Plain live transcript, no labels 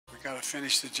got to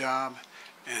finish the job,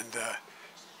 and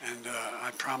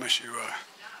I promise you,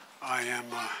 I'm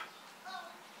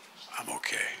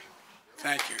okay.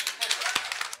 Thank you.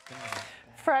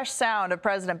 Fresh sound of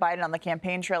President Biden on the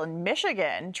campaign trail in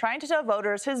Michigan, trying to tell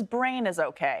voters his brain is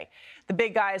okay. The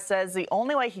big guy says the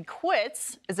only way he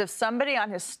quits is if somebody on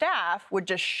his staff would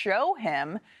just show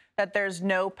him that there's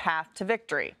no path to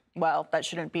victory. Well, that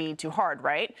shouldn't be too hard,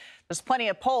 right? There's plenty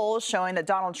of polls showing that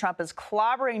Donald Trump is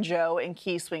clobbering Joe in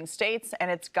key swing states, and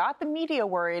it's got the media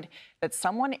worried that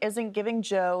someone isn't giving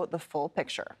Joe the full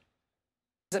picture.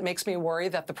 It makes me worry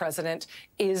that the president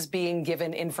is being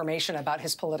given information about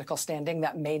his political standing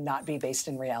that may not be based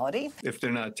in reality. If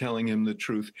they're not telling him the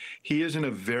truth, he is in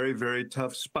a very, very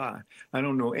tough spot. I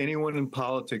don't know anyone in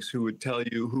politics who would tell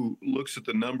you, who looks at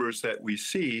the numbers that we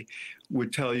see,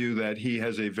 would tell you that he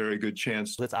has a very good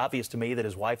chance. It's obvious to me that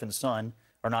his wife and son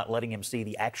are not letting him see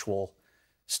the actual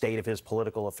state of his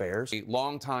political affairs. A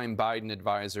longtime Biden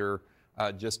advisor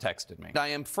just texted me. I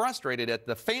am frustrated at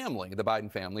the family, the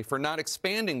Biden family, for not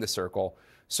expanding the circle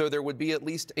so there would be at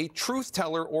least a truth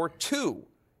teller or two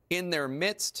in their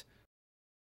midst.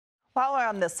 While we're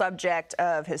on the subject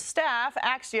of his staff,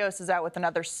 Axios is out with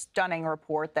another stunning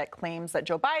report that claims that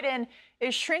Joe Biden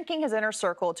is shrinking his inner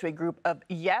circle to a group of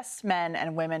yes men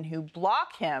and women who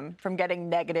block him from getting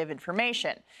negative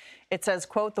information. It says,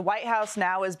 quote, the White House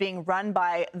now is being run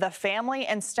by the family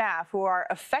and staff who are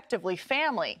effectively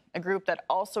family, a group that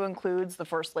also includes the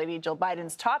First Lady Jill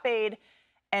Biden's top aide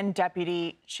and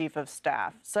deputy chief of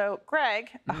staff. So, Greg,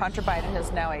 Hunter Biden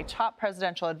is now a top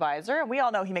presidential advisor. We all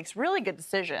know he makes really good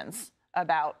decisions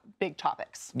about big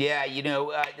topics. Yeah, you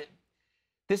know,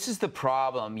 this is the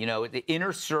problem, you know, the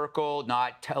inner circle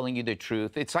not telling you the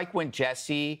truth. It's like when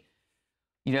Jesse,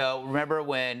 you know, remember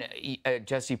when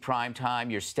Jesse Primetime,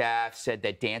 your staff said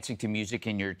that dancing to music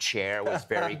in your chair was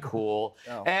very cool.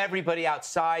 Oh. Everybody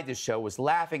outside the show was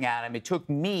laughing at him. It took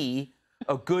me,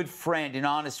 a good friend, an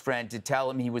honest friend, to tell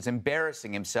him he was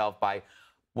embarrassing himself by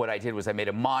what I did was I made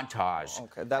a montage. Oh,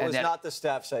 okay, that was not the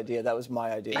staff's idea. That was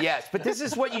my idea. Yes, but this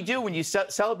is what you do when you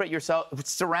celebrate yourself,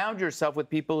 surround yourself with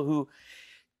people who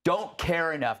don't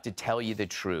care enough to tell you the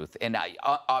truth. And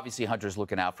obviously, Hunter's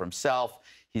looking out for himself.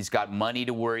 He's got money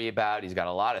to worry about. He's got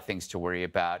a lot of things to worry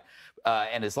about.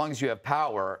 And as long as you have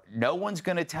power, no one's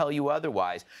going to tell you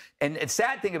otherwise. And the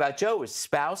sad thing about Joe is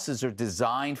spouses are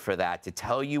designed for that, to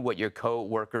tell you what your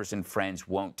co-workers and friends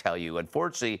won't tell you.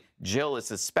 Unfortunately, Jill is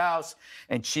a spouse,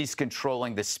 and she's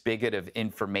controlling the spigot of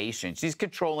information. She's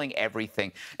controlling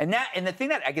everything. And the thing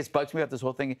that I guess bugs me about this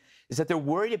whole thing is that they're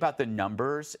worried about the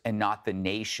numbers and not the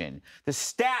nation. The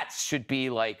stats should be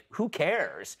like, who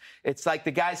cares? It's like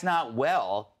the guy's not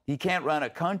well. He can't run a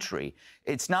country.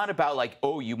 It's not about like,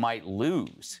 oh, you might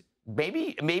lose.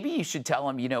 Maybe you should tell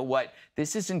him, you know what,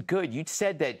 this isn't good. You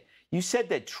said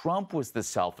that Trump was the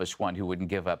selfish one who wouldn't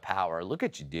give up power. Look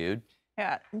at you, dude.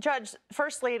 Yeah, Judge,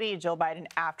 First Lady Jill Biden,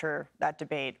 after that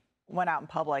debate, went out in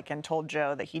public and told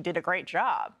Joe that he did a great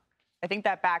job. I think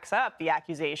that backs up the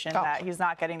accusation that he's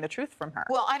not getting the truth from her.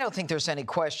 Well, I don't think there's any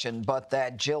question but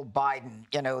that Jill Biden,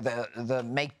 you know, the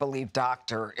make-believe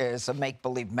doctor is a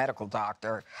make-believe medical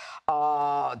doctor.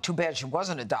 Too bad she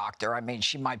wasn't a doctor. I mean,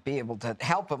 she might be able to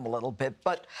help him a little bit.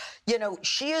 But, you know,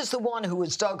 she is the one who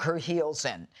has dug her heels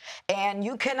in. And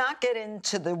you cannot get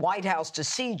into the White House to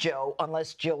see Joe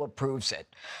unless Jill approves it.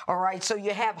 All right? So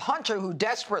you have Hunter, who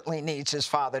desperately needs his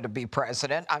father to be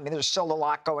president. I mean, there's still a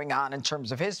lot going on in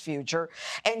terms of his future.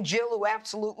 And Jill, who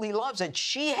absolutely loves it.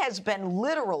 She has been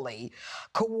literally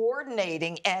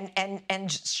coordinating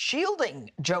and shielding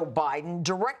Joe Biden,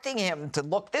 directing him to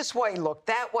look this way, look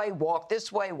that way, walk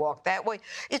this way, walk that way.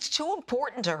 It's too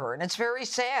important to her, and it's very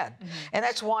sad. Mm-hmm. And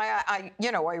that's why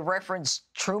I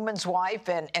referenced Truman's wife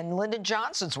and Lyndon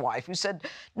Johnson's wife, who said,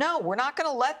 no, we're not going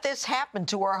to let this happen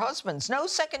to our husbands. No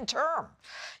second term.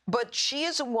 But she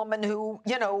is a woman who,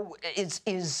 you know, is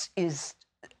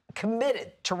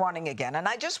committed to running again. And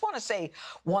I just want to say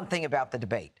one thing about the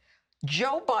debate.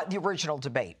 The original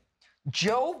debate.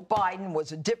 Joe Biden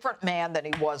was a different man than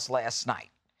he was last night.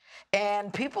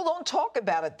 And people don't talk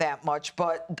about it that much,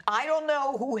 but I don't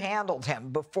know who handled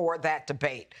him before that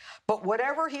debate. But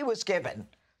whatever he was given,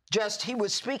 he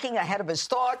was speaking ahead of his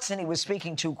thoughts, and he was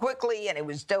speaking too quickly, and he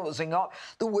was dozing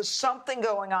off. There was something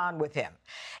going on with him.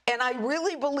 And I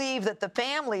really believe that the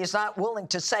family is not willing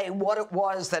to say what it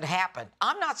was that happened.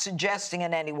 I'm not suggesting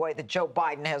in any way that Joe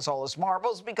Biden has all his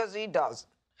marbles, because he doesn't.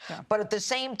 Yeah. But at the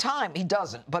same time, he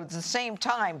doesn't. But at the same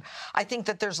time, I think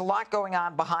that there's a lot going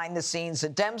on behind the scenes. The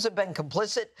Dems have been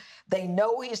complicit. They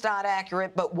know he's not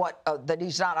accurate, but that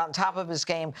he's not on top of his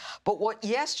game. But what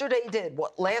yesterday did,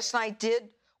 what last night did,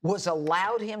 was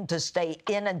allowed him to stay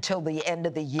in until the end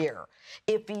of the year.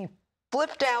 If he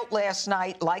flipped out last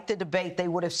night, like the debate, they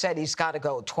would have said he's got to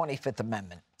go, 25th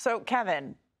Amendment. So,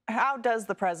 Kevin, how does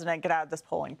the president get out of this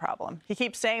polling problem? He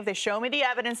keeps saying, if they show me the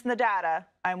evidence and the data,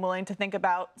 I'm willing to think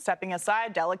about stepping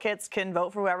aside. Delegates can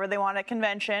vote for whoever they want at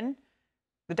convention.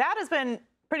 The data's been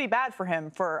pretty bad for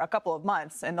him for a couple of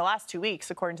months. And the last 2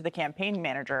 weeks, according to the campaign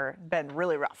manager, been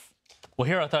really rough. Well,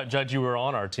 here I thought, Judge, you were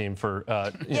on our team for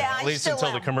at least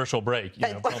until the commercial break,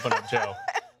 pumping up Joe.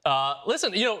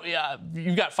 Listen,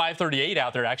 you've got 538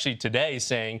 out there actually today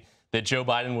saying that Joe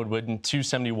Biden would win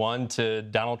 271 to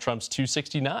Donald Trump's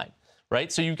 269,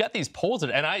 right? So you've got these polls.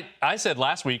 And I said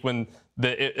last week when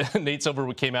Nate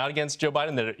Silver came out against Joe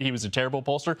Biden that he was a terrible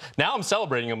pollster. Now I'm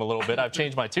celebrating him a little bit. I've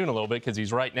changed my tune a little bit because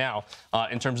he's right now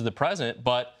in terms of the president.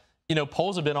 But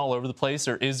polls have been all over the place.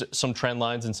 There is some trend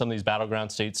lines in some of these battleground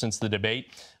states since the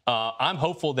debate. I'm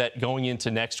hopeful that going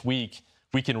into next week,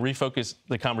 we can refocus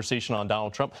the conversation on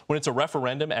Donald Trump. When it's a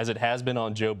referendum, as it has been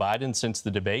on Joe Biden since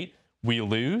the debate, we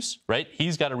lose, right?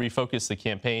 He's got to refocus the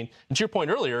campaign. And to your point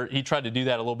earlier, he tried to do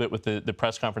that a little bit with the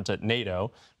press conference at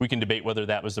NATO. We can debate whether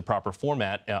that was the proper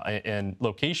format and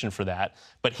location for that.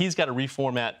 But he's got to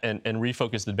reformat and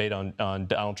refocus the debate on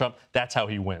Donald Trump. That's how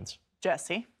he wins.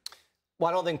 Jesse? Well,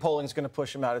 I don't think polling's going to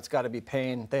push him out. It's got to be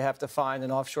Payne. They have to find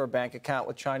an offshore bank account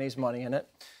with Chinese money in it,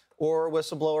 or a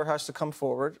whistleblower has to come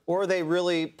forward, or they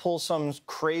really pull some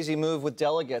crazy move with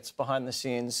delegates behind the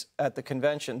scenes at the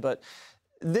convention. But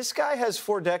this guy has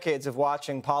 4 decades of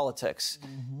watching politics.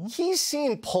 Mm-hmm. He's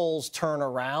seen polls turn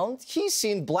around. He's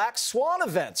seen black swan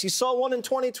events. He saw one in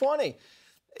 2020.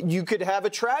 You could have a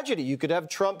tragedy. You could have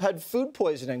Trump had food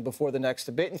poisoning before the next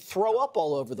debate and throw up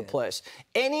all over the place.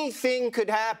 Anything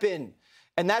could happen.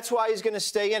 And that's why he's going to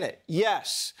stay in it.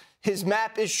 Yes, his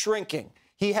map is shrinking.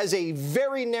 He has a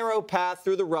very narrow path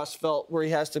through the Rust Belt where he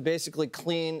has to basically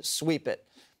clean sweep it.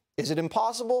 Is it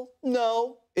impossible?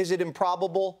 No. Is it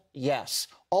improbable? Yes.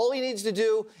 All he needs to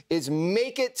do is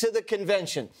make it to the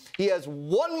convention. He has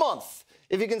 1 month.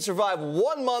 If he can survive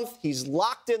 1 month, he's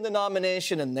locked in the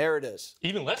nomination, and there it is.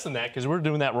 Even less than that, because we're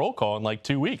doing that roll call in like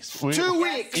 2 weeks. 2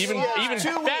 weeks. Even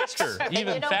faster.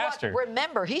 Even faster. What?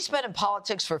 Remember, he's been in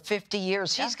politics for 50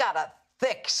 years. He's got a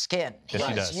thick skin. Yes,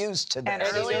 he does. He's used to that.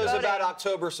 And he knows about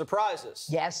October surprises.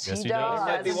 Yes, he does. It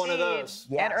might be one of those.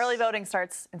 Yes. And early voting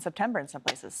starts in September in some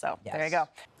places, so there you go.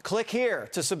 Click here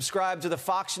to subscribe to the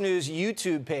Fox News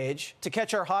YouTube page to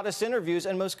catch our hottest interviews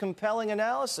and most compelling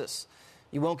analysis.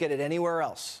 You won't get it anywhere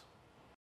else.